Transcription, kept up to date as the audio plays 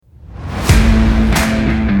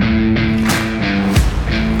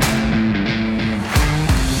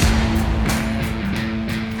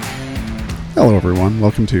Hello everyone,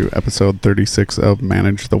 welcome to episode 36 of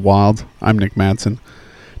Manage the Wild. I'm Nick Madsen.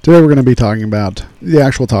 Today we're going to be talking about, the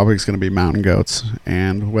actual topic is going to be mountain goats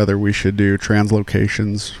and whether we should do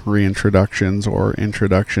translocations, reintroductions, or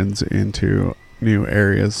introductions into new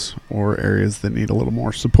areas or areas that need a little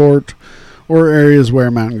more support, or areas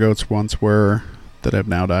where mountain goats once were that have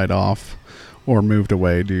now died off or moved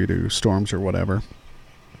away due to storms or whatever.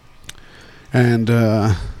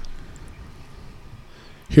 And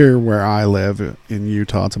here where I live in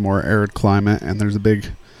Utah, it's a more arid climate, and there's a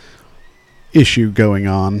big issue going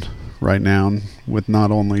on right now with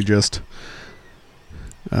not only just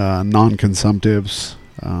non-consumptives.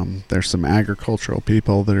 There's some agricultural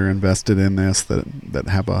people that are invested in this that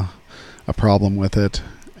have a problem with it,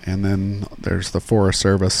 and then there's the Forest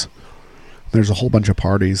Service. There's a whole bunch of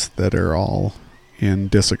parties that are all in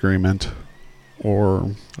disagreement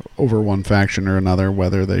or over one faction or another,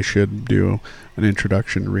 whether they should do an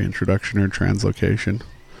introduction, reintroduction, or translocation.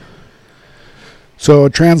 So a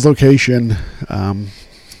translocation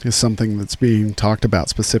is something that's being talked about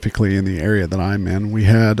specifically in the area that I'm in. We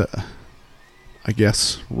had, I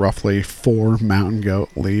guess, roughly 4 mountain goat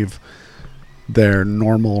leave their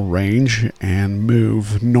normal range and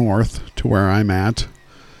move north to where I'm at,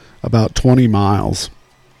 about 20 miles.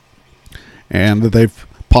 And they've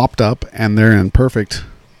popped up and they're in perfect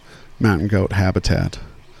mountain goat habitat.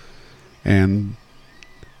 And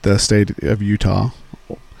the state of Utah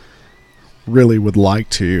really would like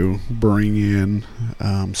to bring in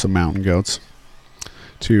some mountain goats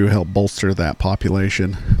to help bolster that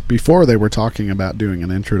population. Before, they were talking about doing an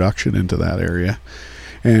introduction into that area,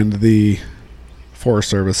 and the Forest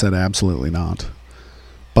Service said absolutely not.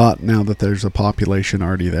 But now that there's a population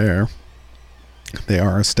already there, they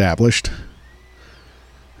are established,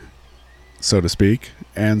 so to speak,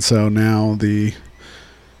 and so now they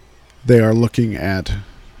are looking at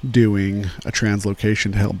doing a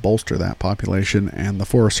translocation to help bolster that population, and the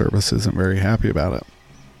Forest Service isn't very happy about it.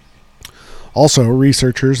 Also,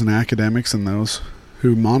 researchers and academics and those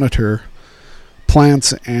who monitor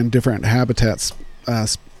plants and different habitats,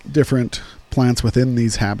 different plants within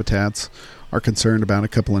these habitats, are concerned about a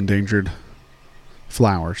couple endangered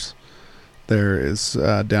flowers. There is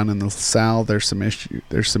down in the south, there's some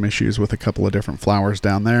issues with a couple of different flowers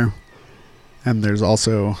down there. And there's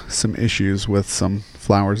also some issues with some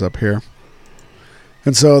flowers up here.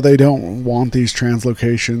 And so they don't want these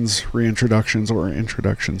translocations, reintroductions, or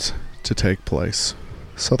introductions to take place.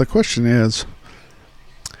 So the question is,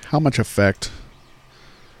 how much effect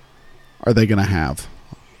are they going to have?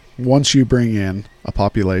 Once you bring in a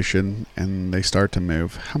population and they start to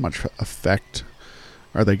move, how much effect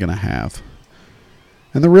are they going to have?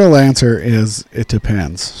 And the real answer is, it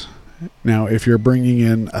depends. Now, if you're bringing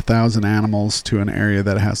in 1,000 animals to an area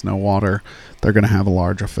that has no water, they're going to have a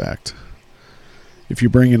large effect. If you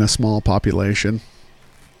bring in a small population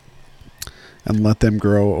and let them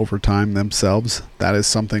grow over time themselves, that is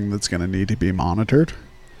something that's going to need to be monitored.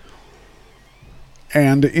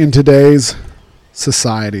 And in today's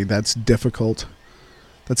society, that's difficult.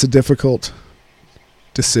 That's a difficult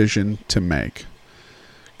decision to make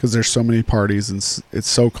because there's so many parties and it's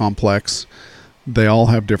so complex. They all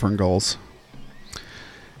have different goals.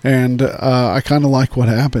 And I kind of like what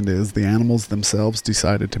happened is the animals themselves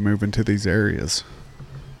decided to move into these areas.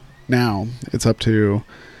 Now, it's up to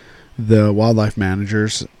the wildlife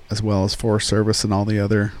managers as well as Forest Service and all the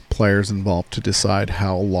other players involved to decide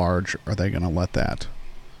how large are they going to let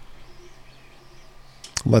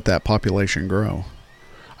that population grow.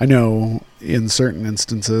 I know in certain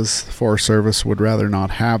instances, the Forest Service would rather not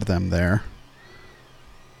have them there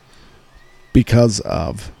because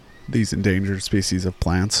of these endangered species of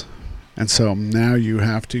plants. And so now you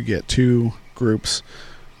have to get 2 groups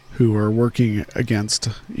who are working against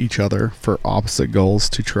each other for opposite goals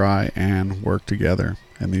to try and work together.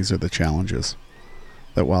 And these are the challenges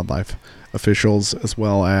that wildlife officials as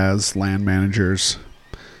well as land managers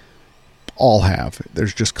all have.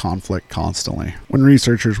 There's just conflict constantly. When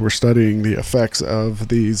researchers were studying the effects of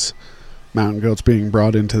these mountain goats being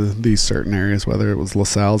brought into these certain areas, whether it was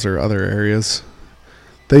LaSalle's or other areas,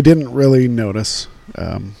 they didn't really notice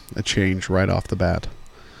a change right off the bat.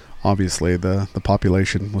 Obviously, the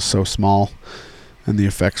population was so small and the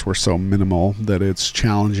effects were so minimal that it's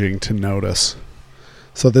challenging to notice.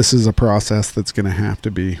 So this is a process that's going to have to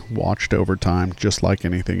be watched over time, just like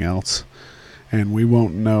anything else. And we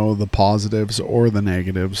won't know the positives or the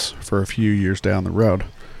negatives for a few years down the road.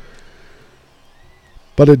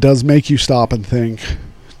 But it does make you stop and think.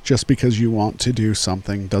 Just because you want to do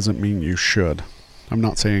something doesn't mean you should. I'm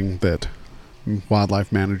not saying that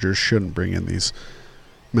wildlife managers shouldn't bring in these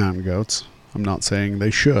mountain goats. I'm not saying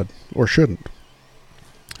they should or shouldn't.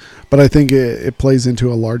 But I think it plays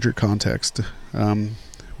into a larger context.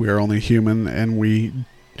 We are only human, and we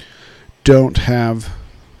don't have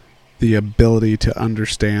the ability to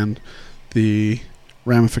understand the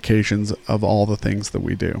ramifications of all the things that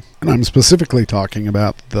we do. And I'm specifically talking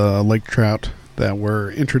about the lake trout that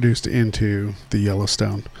were introduced into the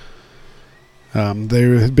Yellowstone. They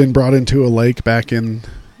had been brought into a lake back in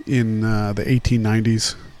the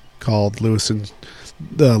 1890s called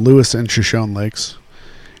the Lewis and Shoshone Lakes,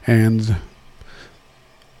 and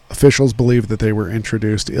officials believe that they were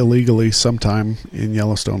introduced illegally sometime in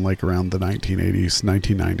Yellowstone Lake around the 1980s,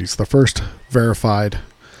 1990s. The first verified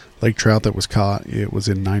lake trout that was caught, it was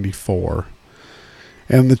in 94.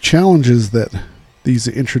 And the challenges that these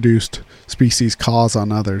introduced species cause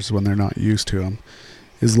on others when they're not used to them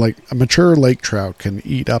is like a mature lake trout can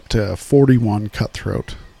eat up to 41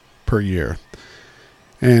 cutthroat per year.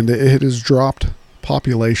 And it has dropped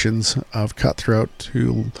populations of cutthroat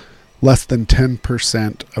to less than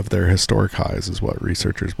 10% of their historic highs is what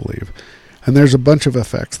researchers believe. And there's a bunch of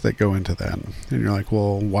effects that go into that. And you're like,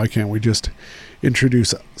 well, why can't we just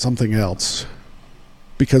introduce something else?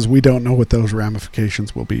 Because we don't know what those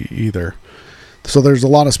ramifications will be either. So there's a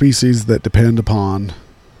lot of species that depend upon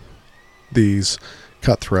these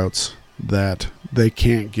cutthroats that they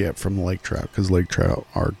can't get from the lake trout, because lake trout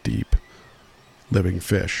are deep living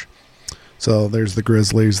fish. So there's the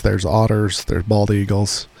grizzlies, there's otters, there's bald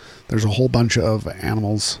eagles. There's a whole bunch of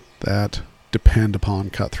animals that depend upon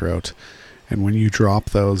cutthroat. And when you drop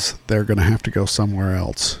those, they're going to have to go somewhere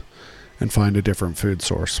else and find a different food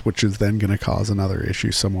source, which is then going to cause another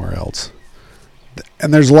issue somewhere else.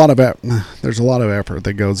 And there's a lot of effort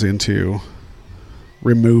that goes into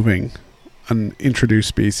removing an introduced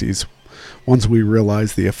species once we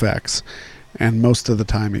realize the effects. And most of the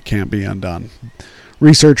time it can't be undone.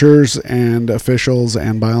 Researchers and officials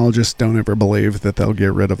and biologists don't ever believe that they'll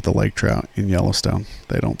get rid of the lake trout in Yellowstone.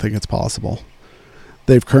 They don't think it's possible.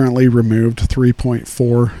 They've currently removed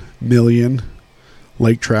 3.4 million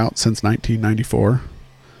lake trout since 1994.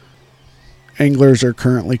 Anglers are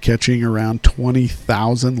currently catching around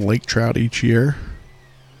 20,000 lake trout each year.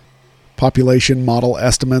 Population model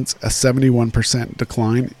estimates a 71%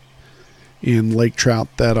 decline in lake trout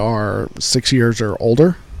that are 6 years or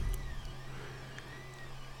older.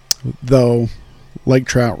 Though lake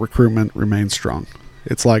trout recruitment remains strong.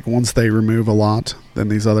 It's like once they remove a lot, then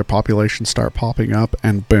these other populations start popping up,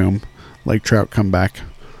 and boom, lake trout come back.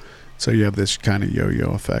 So you have this kind of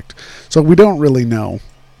yo-yo effect. So we don't really know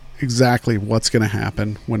exactly what's going to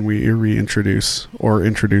happen when we reintroduce or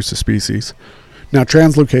introduce a species. Now,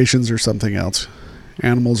 translocations are something else.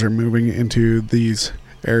 Animals are moving into these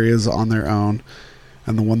areas on their own,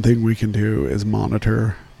 and the one thing we can do is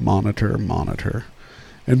monitor,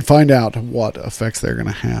 and find out what effects they're going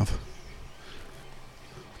to have.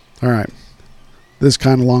 All right. This is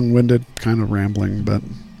kind of long-winded, kind of rambling, but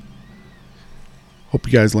hope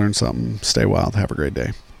you guys learned something. Stay wild. Have a great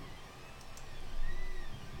day.